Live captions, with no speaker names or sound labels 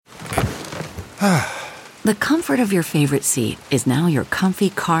The comfort of your favorite seat is now your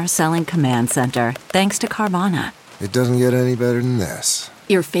comfy car selling command center, thanks to Carvana. It doesn't get any better than this.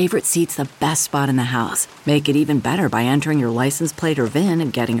 Your favorite seat's the best spot in the house. Make it even better by entering your license plate or VIN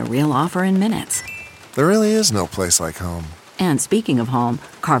and getting a real offer in minutes. There really is no place like home. And speaking of home,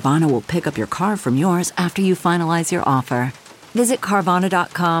 Carvana will pick up your car from yours after you finalize your offer. Visit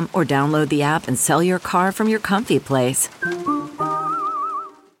Carvana.com or download the app and sell your car from your comfy place.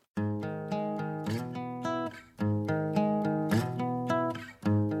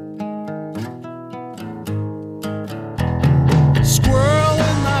 Squirrel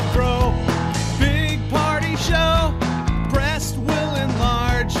in my fro, big party show. Breast will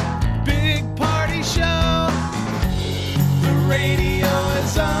enlarge, big party show. The radio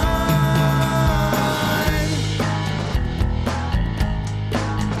is on.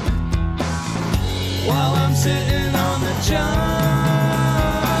 While I'm sitting on the john.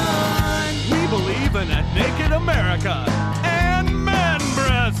 We believe in a naked America and man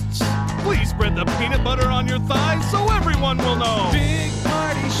breasts. Please spread the peanut butter on your thighs so everyone will know. Big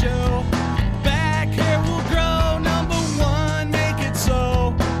party show. Back hair will grow. Number one, make it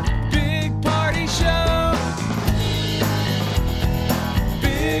so. Big party show.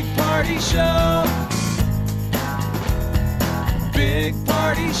 Big party show. Big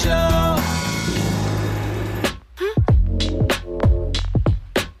party show.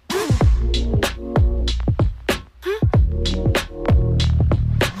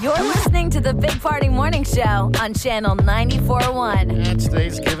 You're listening to the Big Party Morning Show on Channel 94.1. And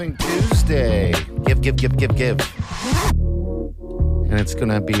today's Giving Tuesday. Give. And it's going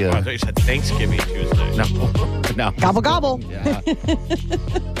to be I thought you said Thanksgiving Tuesday. No. Gobble, gobble. Yeah.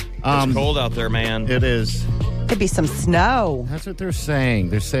 It's cold out there, man. It is. Could be some snow. That's what they're saying.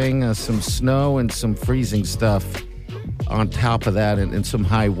 They're saying some snow and some freezing stuff on top of that and some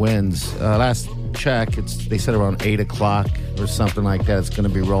high winds. Last check, they said around 8 o'clock or something like that. It's going to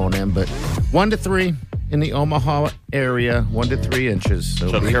be rolling in. But 1 to 3 in the Omaha area, 1 to 3 inches.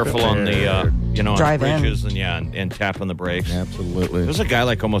 So be careful on the, on Drive the in. bridges and tapping the brakes. Absolutely. There's a guy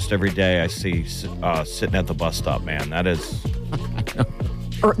like almost every day I see sitting at the bus stop, man. That is,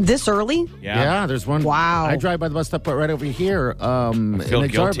 This early? Yeah, there's one. Wow. I drive by the bus stop right over here. I feel in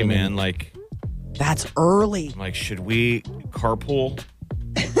guilty, Exarban. man. Like, That's early. should we carpool?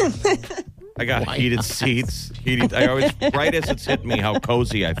 I got heated seats. I always, right as it's hitting me, how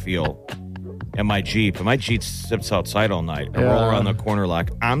cozy I feel in my Jeep. And my Jeep sits outside all night. I roll around the corner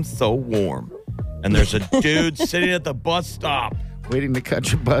like, I'm so warm. And there's a dude sitting at the bus stop. Waiting to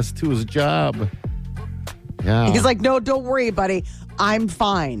catch a bus to his job. Yeah. He's like, no, don't worry, buddy. I'm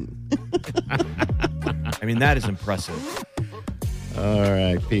fine. I mean, that is impressive. All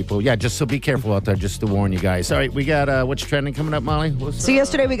right, people. Yeah, just so be careful out there, just to warn you guys. All right, we got what's trending coming up, Molly? So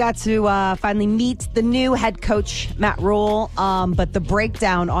yesterday we got to finally meet the new head coach, Matt Rule, but the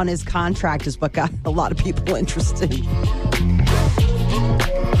breakdown on his contract is what got a lot of people interested.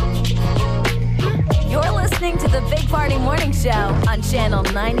 You're listening to the Big Party Morning Show on Channel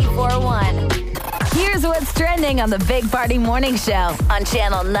 94.1. Here's what's trending on the Big Party Morning Show on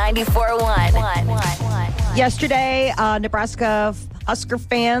Channel 94.1. Yesterday, Nebraska Husker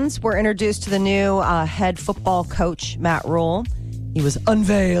fans were introduced to the new head football coach, Matt Rule. He was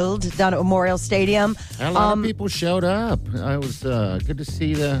unveiled down at Memorial Stadium. A lot of people showed up. It was good to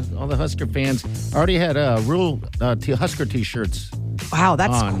see all the Husker fans. I already had Rule Husker T-shirts. Wow,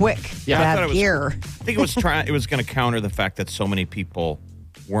 that's on. quick. Yeah, to I have thought it was- here. I think it was going to counter the fact that so many people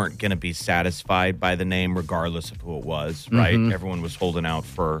weren't going to be satisfied by the name, regardless of who it was. Right? Everyone was holding out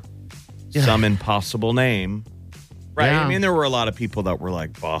for some impossible name. Right? Yeah. I mean, there were a lot of people that were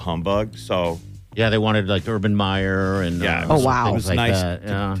like, bah humbug. So Yeah, they wanted like Urban Meyer and yeah, it Oh, was, wow. it was like nice that,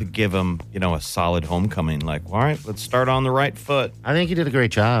 yeah. to give him, a solid homecoming. Like, all right, let's start on the right foot. I think he did a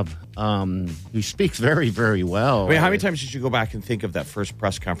great job. He speaks very, very well. I mean, how many times did you go back and think of that first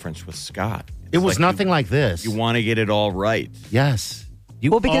press conference with Scott? It was like nothing like this. You want to get it all right. Yes.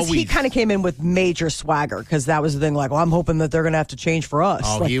 Well, because he kind of came in with major swagger, because that was the thing. Like, well, I'm hoping that they're going to have to change for us.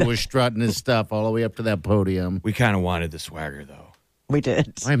 Oh, he was strutting his stuff all the way up to that podium. We kind of wanted the swagger, though. We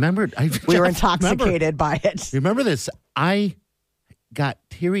did. I remember. We were intoxicated by it. Remember this? I got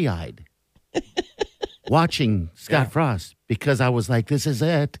teary-eyed watching Scott Frost because I was like, this is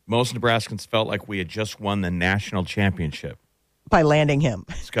it. Most Nebraskans felt like we had just won the national championship. By landing him.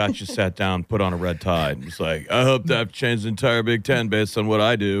 Scott just sat down, put on a red tie, and was like, I hope that I've changed the entire Big Ten based on what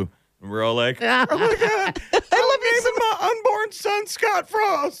I do. And we're all like, oh my God, I'm naming my unborn son Scott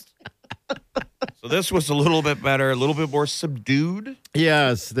Frost. So this was a little bit better, a little bit more subdued.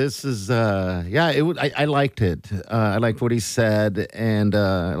 Yes, this is. I liked it. I liked what he said, and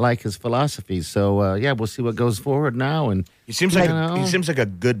I like his philosophy. So we'll see what goes forward now. And He seems like a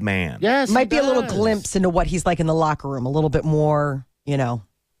good man. yes, Might he be a little does. glimpse into what he's like in the locker room. A little bit more, a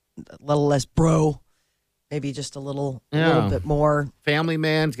little less bro. Maybe just a little bit more. Family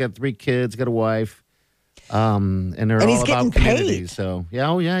man. He's got 3 kids. Got a wife. And they're And all he's about getting community. paid. So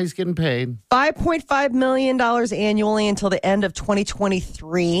he's getting paid. $5.5 million annually until the end of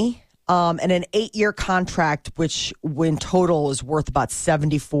 2023, and an 8-year contract, which in total is worth about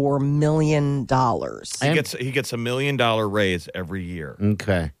 $74 million. He gets $1 million raise every year.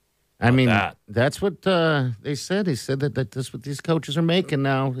 Okay. I mean, that? that's what they said. He said that that's what these coaches are making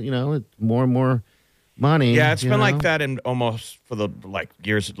now. It's more and more money. Yeah, it's been know? like that in almost for the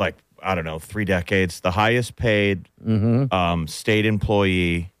years, I don't know, 3 decades. The highest paid state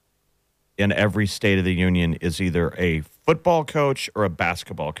employee in every state of the union is either a football coach or a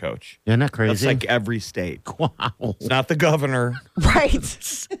basketball coach. Isn't that crazy? That's like every state. Wow. It's not the governor. Right.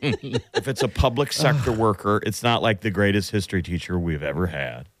 If it's a public sector worker, it's not like the greatest history teacher we've ever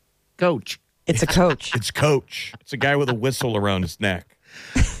had. Coach. It's a coach. It's coach. It's a guy with a whistle around his neck.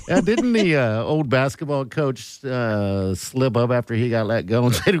 Didn't the old basketball coach slip up after he got let go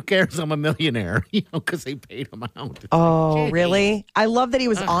and said, "Who cares? I'm a millionaire," because they paid him out. Oh, really? I love that he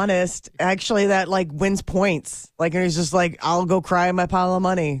was honest. Actually, that wins points. And he's just like, I'll go cry in my pile of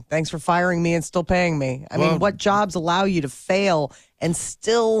money. Thanks for firing me and still paying me. I mean, what jobs allow you to fail and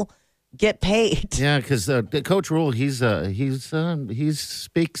still get paid? Yeah, because Coach Rule, he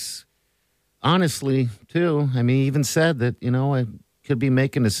speaks honestly too. I mean, he even said that I could be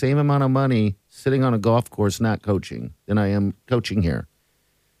making the same amount of money sitting on a golf course not coaching than I am coaching here.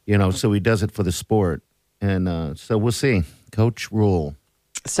 So he does it for the sport. And so we'll see. Coach Rule.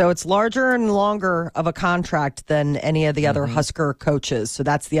 So it's larger and longer of a contract than any of the other Husker coaches. So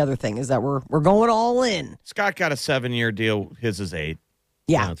that's the other thing, is that we're going all in. Scott got a 7-year deal. His is 8.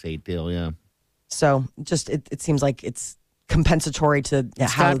 Yeah. It's 8 deal, yeah. So just it seems like it's compensatory to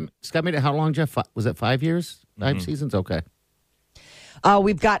how Scott made it how long, Jeff? Was it 5 years? 5 seasons? Okay.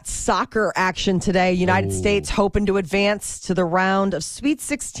 we've got soccer action today. United States hoping to advance to the round of Sweet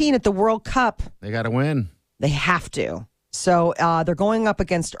 16 at the World Cup. They got to win. They have to. So they're going up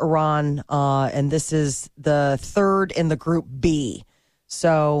against Iran, and this is the third in the Group B.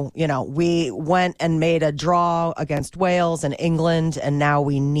 So, we went and made a draw against Wales and England, and now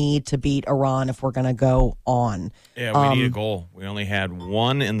we need to beat Iran if we're going to go on. Yeah, we need a goal. We only had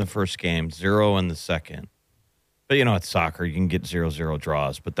 1 in the first game, 0 in the second. But, it's soccer. You can get 0-0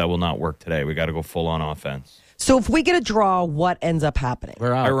 draws, but that will not work today. We got to go full on offense. So if we get a draw, what ends up happening?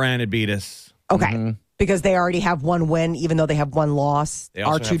 We're out. Iran had beat us. Okay. Because they already have 1 win, even though they have 1 loss. They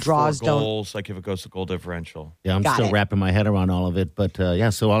also Our 2 have draws 4 goals, if it goes to goal differential. Yeah, I'm Got still it. wrapping my head around all of it. But,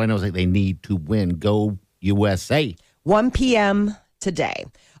 so all I know is that they need to win. Go USA. 1 p.m. today.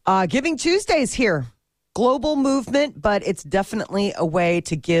 Giving Tuesdays here. Global movement, but it's definitely a way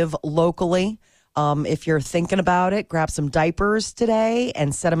to give locally. If you're thinking about it, grab some diapers today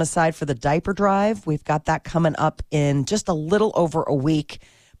and set them aside for the diaper drive. We've got that coming up in just a little over a week.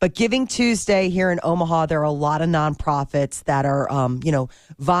 But Giving Tuesday here in Omaha, there are a lot of nonprofits that are,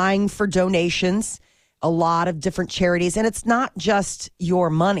 vying for donations, a lot of different charities. And it's not just your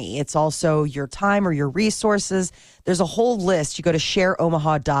money. It's also your time or your resources. There's a whole list. You go to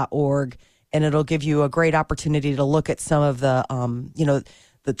shareomaha.org, and it'll give you a great opportunity to look at some of the,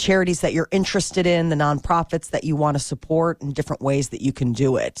 the charities that you're interested in, the nonprofits that you want to support, and different ways that you can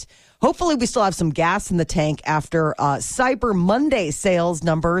do it. Hopefully, we still have some gas in the tank after Cyber Monday sales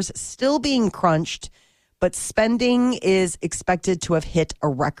numbers still being crunched, but spending is expected to have hit a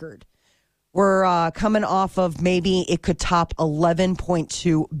record. We're coming off of maybe it could top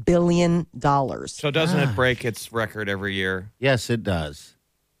 $11.2 billion. So doesn't it break its record every year? Yes, it does.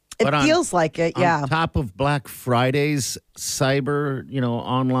 It But feels like it, yeah. On top of Black Friday's cyber,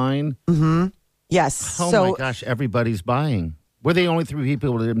 online. Yes. Oh, so my gosh, everybody's buying. We're the only 3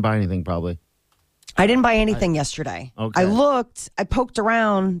 people that didn't buy anything, probably. I didn't buy anything yesterday. Okay. I looked, I poked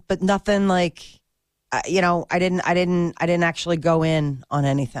around, but nothing like, I didn't actually go in on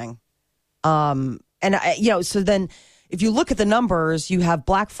anything. So then if you look at the numbers, you have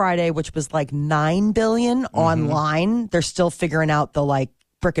Black Friday, which was like $9 billion online. They're still figuring out the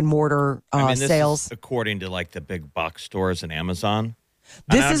brick and mortar this sales. is according to the big box stores and Amazon.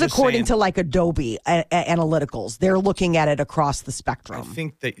 This I'm is just according saying- to Adobe Analyticals. They're looking at it across the I spectrum.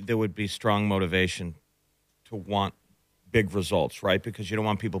 think that there would be strong motivation to want big results, right? Because you don't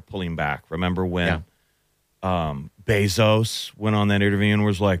want people pulling back. Remember when Bezos went on that interview and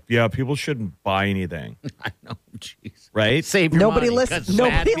was like, yeah, people shouldn't buy anything. I know, jeez. Right? Save your Nobody money. listened. 'cause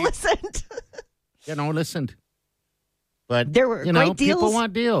Nobody bad listened. You know, listened. But There were you know, great deals. people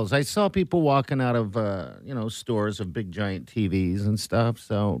want deals. I saw people walking out of stores of big giant TVs and stuff.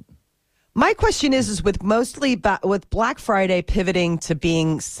 So My question is with with Black Friday pivoting to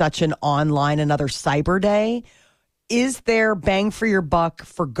being such an online, another cyber day, is there bang for your buck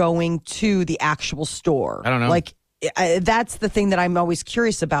for going to the actual store? I don't know. Like, that's the thing that I'm always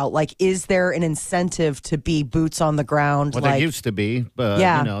curious about. Like, is there an incentive to be boots on the ground? well, like, there used to be, but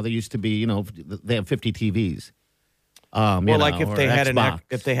Yeah. they used to be. They have 50 TVs. Well, like if or they had Xbox.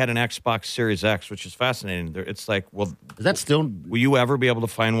 if they had an Xbox Series X, which is fascinating, it's like, well, Is that still will you ever be able to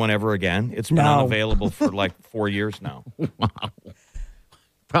find one ever again? It's been No. unavailable for like 4 years now. that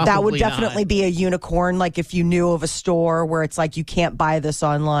would Probably definitely not. be a unicorn. Like, if you knew of a store where it's like you can't buy this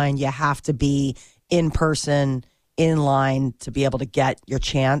online, you have to be in person, in line to be able to get your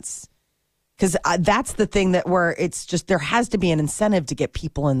chance. Because that's the thing where it's just there has to be an incentive to get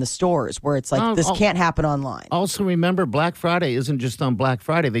people in the stores where it's like this can't happen online. Also, remember, Black Friday isn't just on Black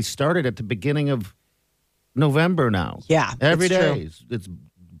Friday. They started at the beginning of November now. Yeah, every it's day true. it's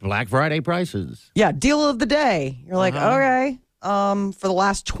Black Friday prices. Yeah, deal of the day. You're like, okay. For the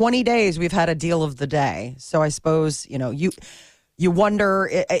last 20 days, we've had a deal of the day. So I suppose you wonder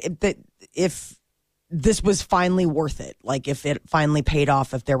if this was finally worth it. Like if it finally paid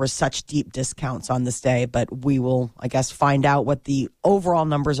off, if there were such deep discounts on this day. But we will, I guess, find out what the overall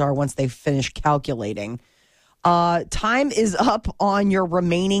numbers are once they finish calculating. Time is up on your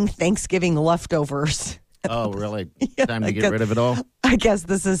remaining Thanksgiving leftovers. Oh, really? Time to get rid of it all? I guess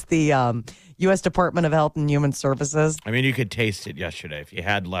this is the U.S. Department of Health and Human Services. I mean, you could taste it yesterday. If you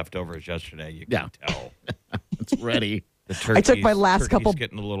had leftovers yesterday, you could tell. It's ready. The turkey's, took my last couple-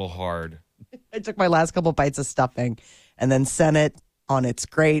 getting a little hard. I took my last couple bites of stuffing and then sent it on its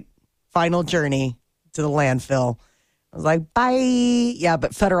great final journey to the landfill. I was like, bye. Yeah,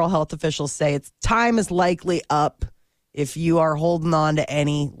 but federal health officials say its time is likely up if you are holding on to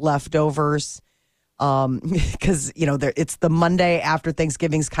any leftovers. Because, it's the Monday after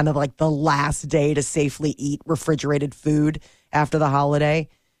Thanksgiving's kind of like the last day to safely eat refrigerated food after the holiday.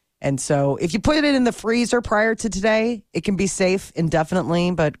 And so if you put it in the freezer prior to today, it can be safe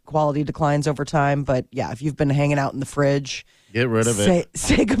indefinitely, but quality declines over time. But yeah, if you've been hanging out in the fridge, Get rid of it.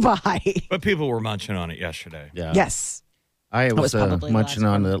 say goodbye. But people were munching on it yesterday. Yeah. Yes. I was probably munching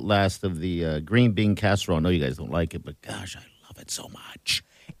last on one. the last of the green bean casserole. I know you guys don't like it, but gosh, I love it so much.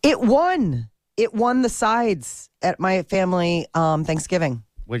 It won. It won the sides at my family Thanksgiving.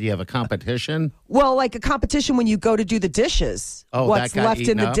 What, do you have a competition? Well, like a competition when you go to do the dishes. Oh, what's that got left in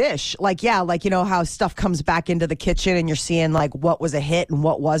eaten the up? dish. Like, yeah, like, how stuff comes back into the kitchen and you're seeing like what was a hit and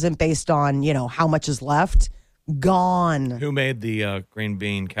what wasn't based on, how much is left. Gone. Who made the green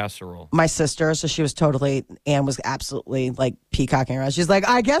bean casserole? My sister, so she was Anne was absolutely like peacocking around. She's like,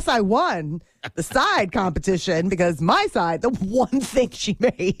 I guess I won the side competition because my side, the one thing she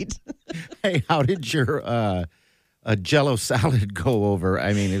made. Hey, how did your Jell-O salad go over?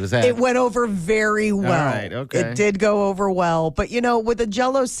 I mean, It went over very well. All right, okay. It did go over well. But, with a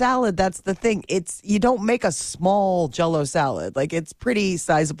Jell-O salad, that's the thing. You don't make a small Jell-O salad. Like, it's pretty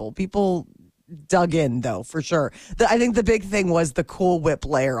sizable. People dug in, though, for sure. I think the big thing was the Cool Whip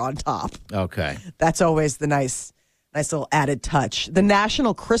layer on top. Okay. That's always the nice little added touch. The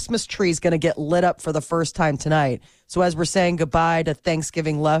national Christmas tree is going to get lit up for the first time tonight. So as we're saying goodbye to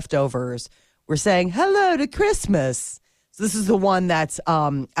Thanksgiving leftovers, we're saying hello to Christmas. So this is the one that's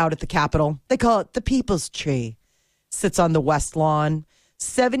out at the Capitol. They call it the People's Tree. Sits on the West Lawn.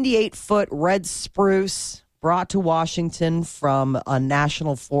 78-foot red spruce brought to Washington from a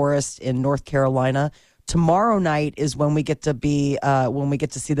national forest in North Carolina. Tomorrow night is when we get to see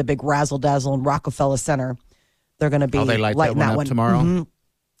the big razzle dazzle in Rockefeller Center. They're going to be they light lighting that one up tomorrow? Mhm.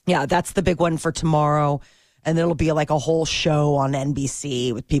 Yeah, that's the big one for tomorrow. And it'll be like a whole show on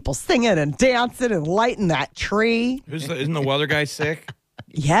NBC with people singing and dancing and lighting that tree. Isn't the weather guy sick?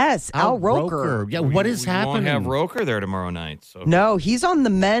 Yes, Al Roker. Yeah, what is We happening? won't have Roker there tomorrow night. So No, he's on the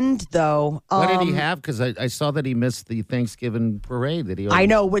mend, though. What did he have? Because I saw that he missed the Thanksgiving parade. That he. I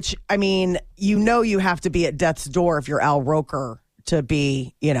know, which, I mean, you have to be at death's door if you're Al Roker to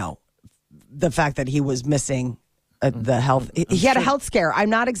be, the fact that he was missing the health. He had a health scare. I'm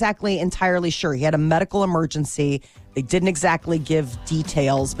not exactly entirely sure. He had a medical emergency. They didn't exactly give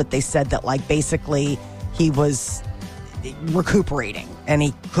details, but they said that, like, basically he was recuperating and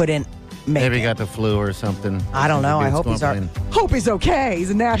he couldn't make Maybe it. he got the flu or something. I don't know. I Maybe hope it's going he's plain. hope he's okay. He's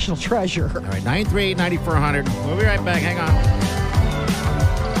a national treasure. All right, 938-9400. We'll be right back. Hang on.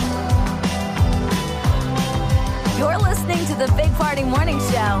 listening to the Big Party Morning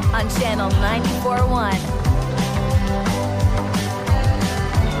Show on Channel 94.1.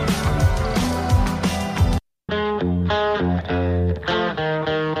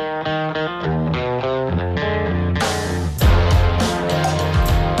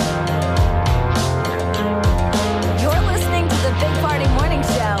 You're listening to the Big Party Morning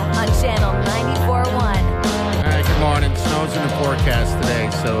Show on Channel 94.1. All right, good morning. Snow's in the forecast today,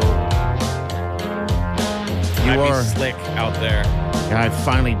 so Might you be are. slick out there. I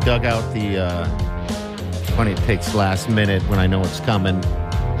finally dug out the. Funny, it takes last minute when I know it's coming.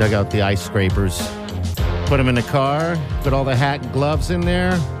 Dug out the ice scrapers, put them in the car, put all the hat and gloves in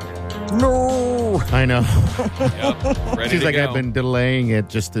there. No. I know. Yep, ready Seems to like go. I've been delaying it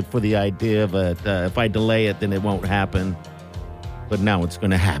just for the idea, but if I delay it, then it won't happen. But now it's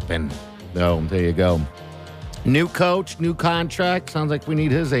going to happen. So there you go. New coach, new contract. Sounds like we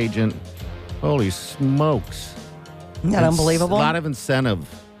need his agent. Holy smokes. Isn't that unbelievable? A lot of incentive.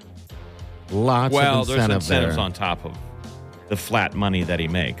 Lots Well, of there's incentive incentives there. on top of the flat money that he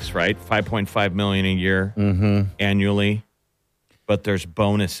makes, right? $5.5 million a year annually. But there's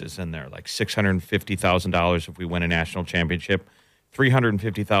bonuses in there, like $650,000 if we win a national championship,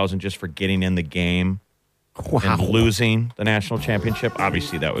 $350,000 just for getting in the game and losing the national championship.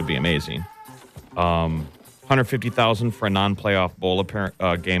 Obviously, that would be amazing. $150,000 for a non-playoff bowl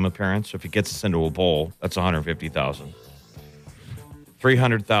game appearance. So if he gets us into a bowl, that's $150,000.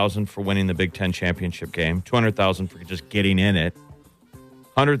 $300,000 for winning the Big Ten championship game. $200,000 for just getting in it.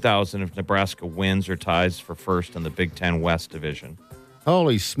 $100,000 if Nebraska wins or ties for first in the Big Ten West Division.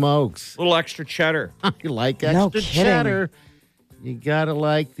 Holy smokes. A little extra cheddar. You like No extra kidding. cheddar. You got to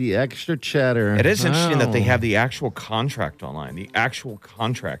like the extra cheddar. It is interesting that they Wow. have the actual contract online. The actual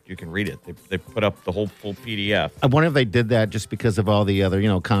contract, you can read it. They put up the whole full PDF. I wonder if they did that just because of all the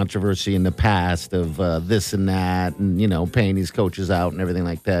other, controversy in the past of this and that and, paying these coaches out and everything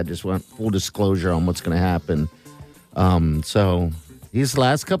like that. Just want full disclosure on what's going to happen. So these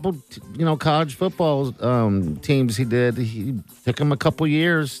last couple, college football teams he took him a couple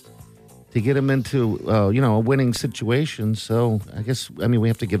years to get him into, a winning situation. So I guess, we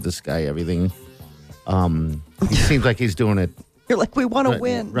have to give this guy everything. He seems like he's doing it You're like, we want to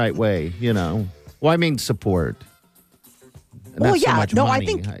win. right way, Well, I mean support. Well, Not so yeah. much No, I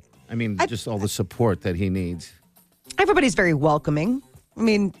money. think- just all the support that he needs. Everybody's very welcoming.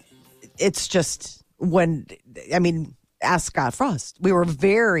 It's just ask Scott Frost. We were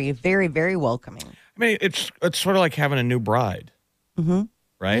very, very, very welcoming. It's sort of like having a new bride,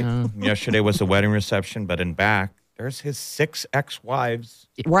 right? Yesterday was the wedding reception, but in back, there's his 6 ex-wives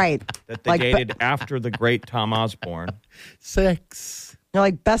Right. that they dated after the great Tom Osborne. 6. You're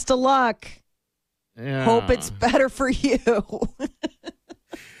like, best of luck. Yeah. Hope it's better for you.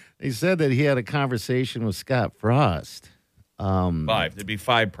 He said that he had a conversation with Scott Frost. 5. There'd be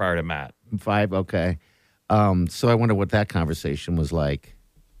 5 prior to Matt. 5, okay. So I wonder what that conversation was like.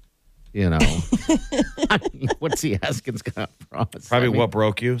 What's he asking Scott Frost? Probably what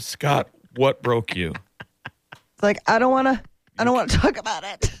broke you? Scott, what broke you? It's like, I don't want to talk about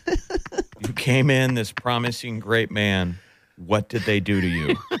it. You came in this promising great man. What did they do to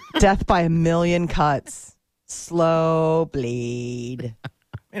you? Death by a million cuts. Slow bleed.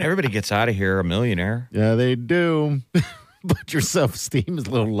 Everybody gets out of here a millionaire. Yeah, they do. But your self-esteem is a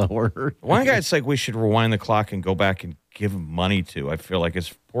little lower. One guy, it's like we should rewind the clock and go back and give him money to. I feel like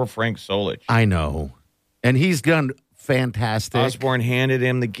it's poor Frank Solich. I know. And he's done fantastic. Osborne handed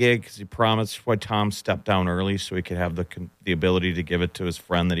him the gig because he promised why Tom stepped down early so he could have the ability to give it to his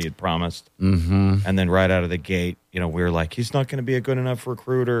friend that he had promised. Mm-hmm. And then right out of the gate, we were like, he's not going to be a good enough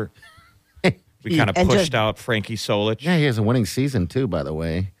recruiter. We kind of pushed out Frankie Solich. Yeah, he has a winning season, too, by the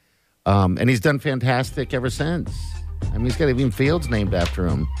way. And he's done fantastic ever since. He's got even fields named after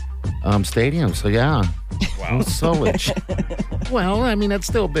him. Stadium, so yeah. Wow. Solich. Well, that's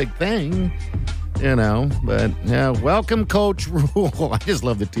still a big thing, But, yeah, welcome, Coach Rule. I just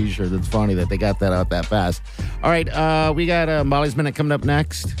love the T-shirt. It's funny that they got that out that fast. All right, we got Molly's Minute coming up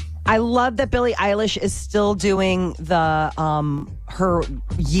next. I love that Billie Eilish is still doing the her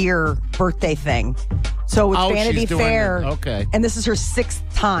year birthday thing. So it's Vanity she's doing Fair. it. Okay. And this is her 6th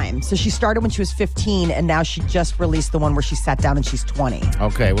time. So she started when she was 15, and now she just released the one where she sat down and she's 20.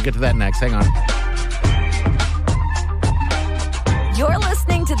 Okay, we'll get to that next. Hang on. You're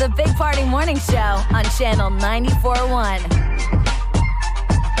listening to the Big Party Morning Show on Channel 94.1.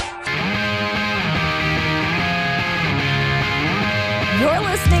 You're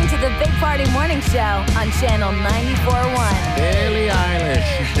listening to the Big Party Morning Show on Channel 94.1. Billie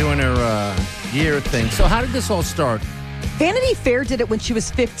Eilish. She's doing her year thing. So how did this all start? Vanity Fair did it when she was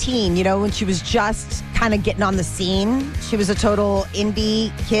 15, when she was just kind of getting on the scene. She was a total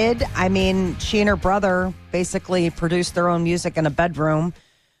indie kid. I mean, she and her brother basically produced their own music in a bedroom,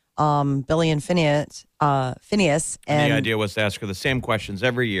 Billy and Phineas. And the idea was to ask her the same questions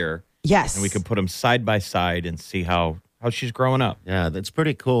every year. Yes. And we could put them side by side and see how she's growing up. Yeah, that's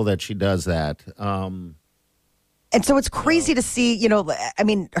pretty cool that she does that. And so it's crazy to see, I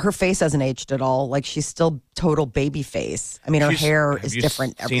mean, her face hasn't aged at all. Like, she's still total baby face. I mean, her hair is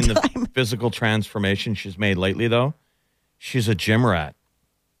different every time. Have you seen the physical transformation she's made lately, though? She's a gym rat.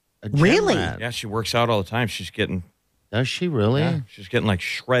 Really? Yeah, she works out all the time. She's getting... Does she really? Yeah, she's getting, like,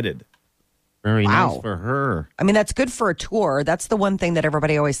 shredded. Very Wow. nice for her. I mean, that's good for a tour. That's the one thing that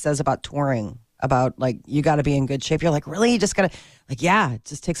everybody always says about touring, about, like, you got to be in good shape. You're like, really? You just got to... Like, yeah, it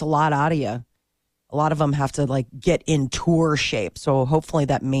just takes a lot out of you. A lot of them have to, like, get in tour shape. So hopefully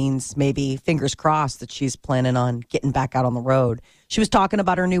that means maybe, fingers crossed, that she's planning on getting back out on the road. She was talking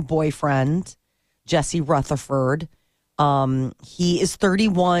about her new boyfriend, Jesse Rutherford. He is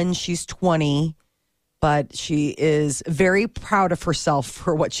 31. She's 20. But she is very proud of herself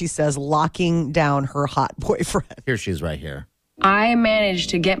for what she says, locking down her hot boyfriend. Here she is right here. I managed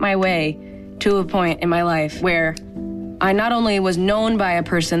to get my way to a point in my life where I not only was known by a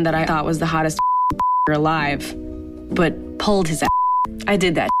person that I thought was the hottest alive, but pulled his ass. I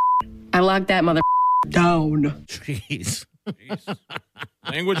did that. I locked that mother down. Jeez.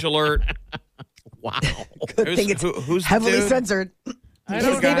 Language alert. Wow. Good thing it's who's the heavily dude? censored.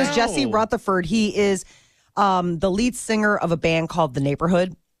 His name is Jesse Rutherford. He is the lead singer of a band called The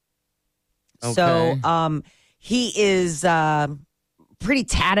Neighborhood. Okay. So he is pretty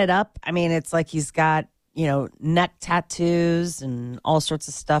tatted up. I mean, it's like he's got, neck tattoos and all sorts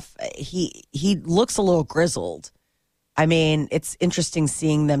of stuff. He looks a little grizzled. I mean, it's interesting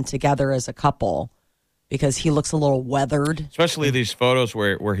seeing them together as a couple because he looks a little weathered. Especially these photos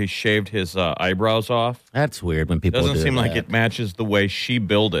where he shaved his eyebrows off. That's weird when people Doesn't do seem like that. it matches the way she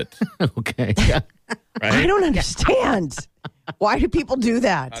built it. Okay. Yeah. Right? I don't understand. Why do people do How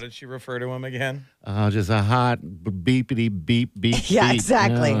that? did she refer to him again? Just a hot beepity beep beep. Yeah, beep.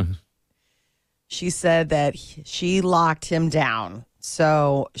 exactly. Yeah. She said that she locked him down.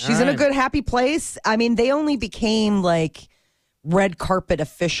 So she's in a right. good, happy place. I mean, they only became like red carpet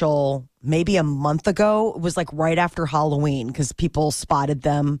official maybe a month ago. It was like right after Halloween because people spotted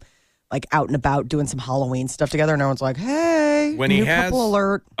them like out and about doing some Halloween stuff together. And everyone's like, hey, When he new has couple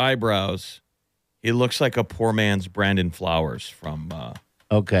alert. eyebrows, he looks like a poor man's Brandon Flowers from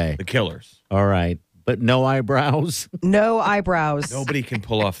Okay. The Killers. All right. But no eyebrows. No eyebrows. Nobody can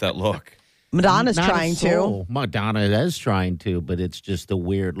pull off that look. Madonna's Not a trying to. soul. Madonna is trying to, but it's just a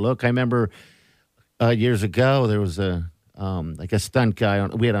weird look. I remember years ago there was a like a stunt guy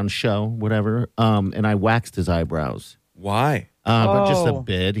we had on show, whatever, and I waxed his eyebrows. Why? But just a Oh.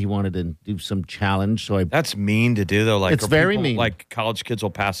 bit. He wanted to do some challenge, so I. That's mean to do, though. Like, It's or very people- mean. Like, college kids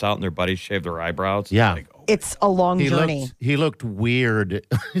will pass out and their buddies shave their eyebrows. Yeah. Like, oh, It's a long He journey. looked weird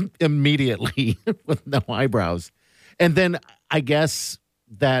immediately with no eyebrows, and then I guess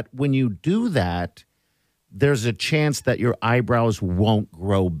that when you do that, there's a chance that your eyebrows won't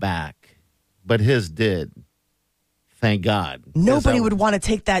grow back, but his did. Thank God. Nobody His- would want to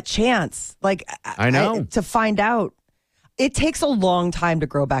take that chance. Like, I know. to find out. It takes a long time to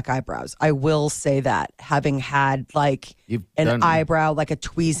grow back eyebrows. I will say that, having had like You've an done- eyebrow, like a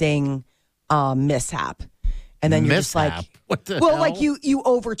tweezing mishap. And then you're just like, Mishap? What the well, hell? like you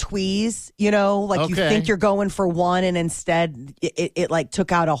over tweeze, like you Okay. think you're going for one, and instead it like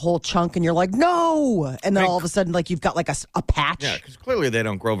took out a whole chunk, and you're like, no, and then all of a sudden like you've got like a patch. yeah, because clearly they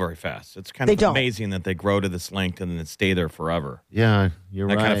don't grow very fast. It's kind They of don't. amazing that they grow to this length and then stay there forever. Yeah, you're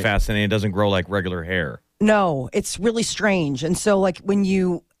That right. kind of fascinating. It doesn't grow like regular hair. No, it's really strange. And so like when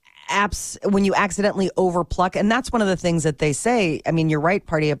you accidentally overpluck, and that's one of the things that they say. I mean, you're right,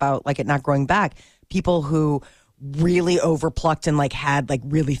 Party, about like it not growing back. People who really overplucked and like had like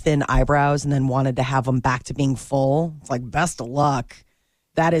really thin eyebrows and then wanted to have them back to being full. It's like, best of luck.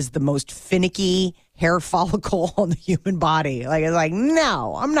 That is the most finicky hair follicle on the human body. Like, it's like,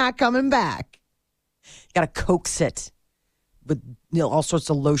 no, I'm not coming back. You got to coax it with all sorts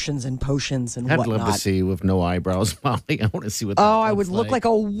of lotions and potions and I'd whatnot. love to see you with no eyebrows, Molly. I want to see what. That Oh, I looks would look like a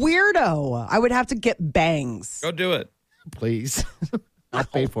weirdo. I would have to get bangs. Go do it. Please, I'll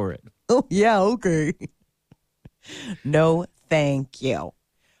pay for it. Oh, yeah, okay. No, thank you.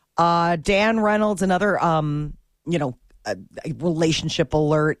 Dan Reynolds, another, relationship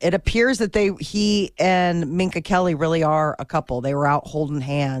alert. It appears that he and Minka Kelly really are a couple. They were out holding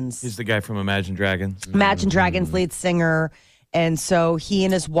hands. He's the guy from Imagine Dragons. Imagine Dragons lead singer. And so he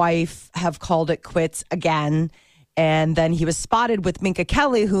and his wife have called it quits again. And then he was spotted with Minka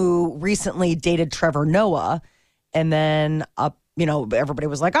Kelly, who recently dated Trevor Noah. And then, everybody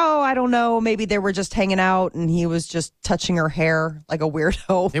was like, oh, I don't know. Maybe they were just hanging out and he was just touching her hair like a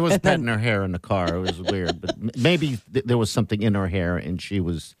weirdo. It was petting her hair in the car. It was weird. But maybe there was something in her hair and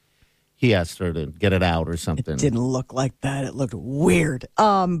he asked her to get it out or something. It didn't look like that. It looked weird.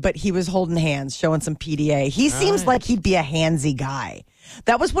 But he was holding hands, showing some PDA. He seems like he'd be a handsy guy.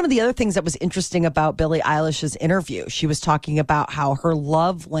 That was one of the other things that was interesting about Billie Eilish's interview. She was talking about how her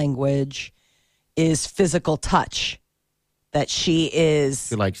love language is physical touch. That she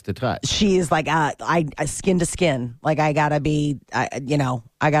likes to touch. She is like I skin to skin. Like I gotta be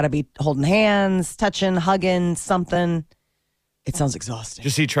holding hands, touching, hugging, something. It sounds exhausting. Did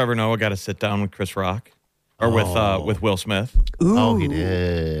you see Trevor Noah got to sit down with Chris Rock or with Will Smith? Ooh. Oh, he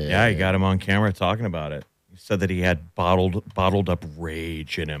did. Yeah, he got him on camera talking about it. He said that he had bottled up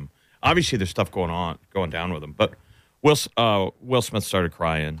rage in him. Obviously, there's stuff going down with him. But Will Smith started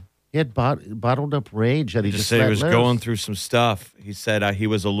crying. He had bottled up rage that he just said he was loose. going through some stuff. He said he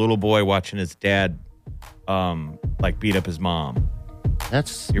was a little boy watching his dad beat up his mom.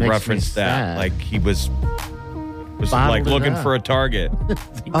 He referenced that like he was like looking for a target.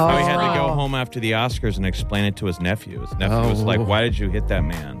 He had to go home after the Oscars and explain it to his nephew. His nephew was like, "Why did you hit that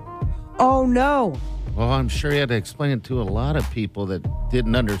man?" Oh no. Well, I'm sure he had to explain it to a lot of people that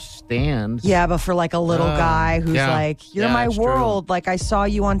didn't understand. Yeah, but for like a little guy who's like, you're my world. True. Like I saw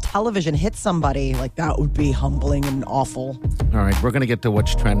you on television hit somebody. Like that would be humbling and awful. All right, we're going to get to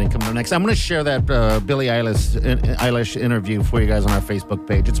what's trending coming up next. I'm going to share that Billie Eilish interview for you guys on our Facebook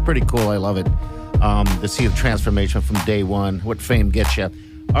page. It's pretty cool. I love it to see the transformation from day one, what fame gets you.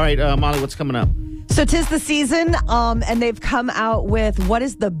 All right, Molly, what's coming up? So 'tis the season, and they've come out with what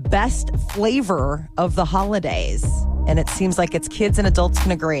is the best flavor of the holidays. And it seems like it's kids and adults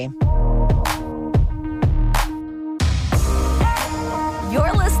can agree.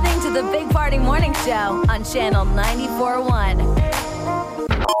 You're listening to the Big Party Morning Show on Channel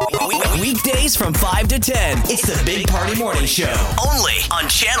 94.1. Weekdays from 5 to 10. It's the Big Party Morning Show. Only on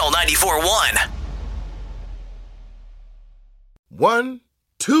Channel 94.1. 1,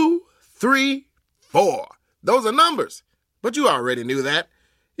 2, 3, 4. Those are numbers, but you already knew that.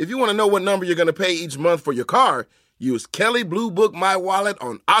 If you want to know what number you're going to pay each month for your car, use Kelley Blue Book My Wallet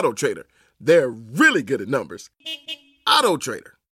on Auto Trader. They're really good at numbers. Auto Trader.